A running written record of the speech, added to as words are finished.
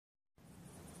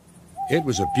It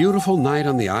was a beautiful night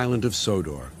on the island of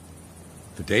Sodor.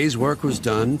 The day's work was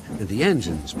done, and the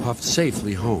engines puffed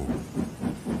safely home.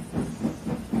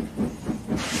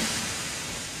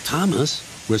 Thomas,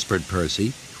 Whispered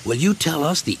Percy. will you tell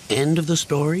us the end of the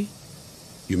story?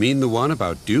 You mean the one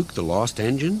about Duke, the lost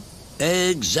engine?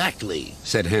 Exactly.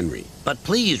 Said Henry. But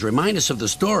please remind us of the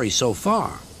story so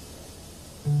far.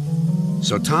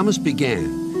 So Thomas began,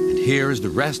 and here is the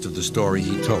rest of the story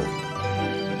he told.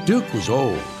 Duke was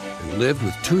old and lived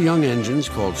with two young engines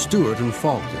called Stuart and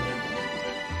Falcon.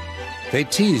 They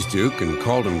teased Duke and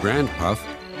called him Grandpuff,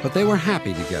 but they were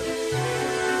happy together.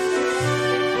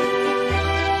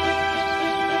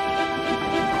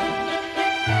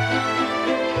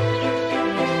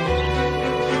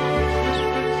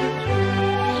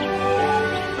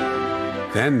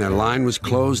 Then their line was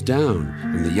closed down,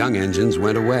 and the young engines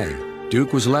went away.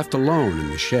 Duke was left alone in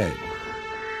the shed.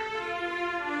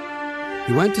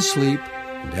 He went to sleep,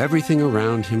 and everything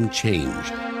around him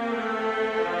changed.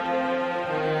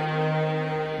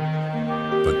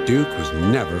 But Duke was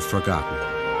never forgotten.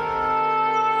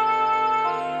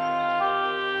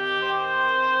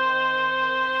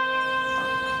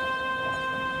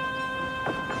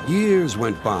 Years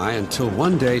went by until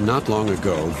one day not long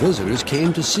ago, visitors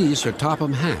came to see Sir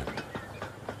Topham Hatt.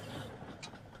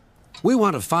 "We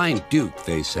want to find Duke,"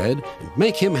 they said, "and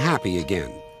make him happy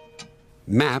again."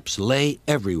 Maps lay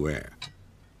everywhere.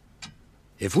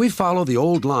 "If we follow the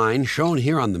old line shown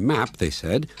here on the map," they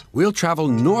said, "we'll travel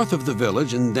north of the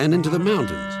village and then into the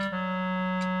mountains.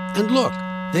 And look,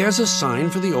 there's a sign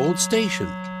for the old station.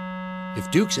 If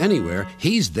Duke's anywhere,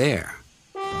 he's there."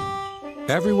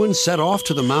 Everyone set off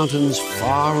to the mountains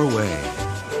far away.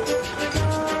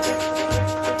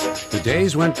 The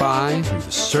days went by and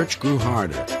the search grew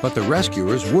harder, but the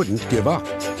rescuers wouldn't give up.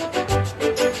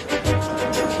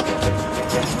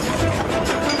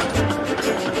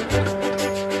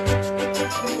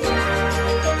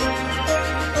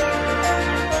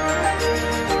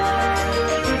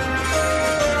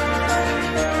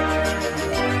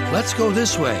 "Let's go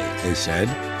this way," they said.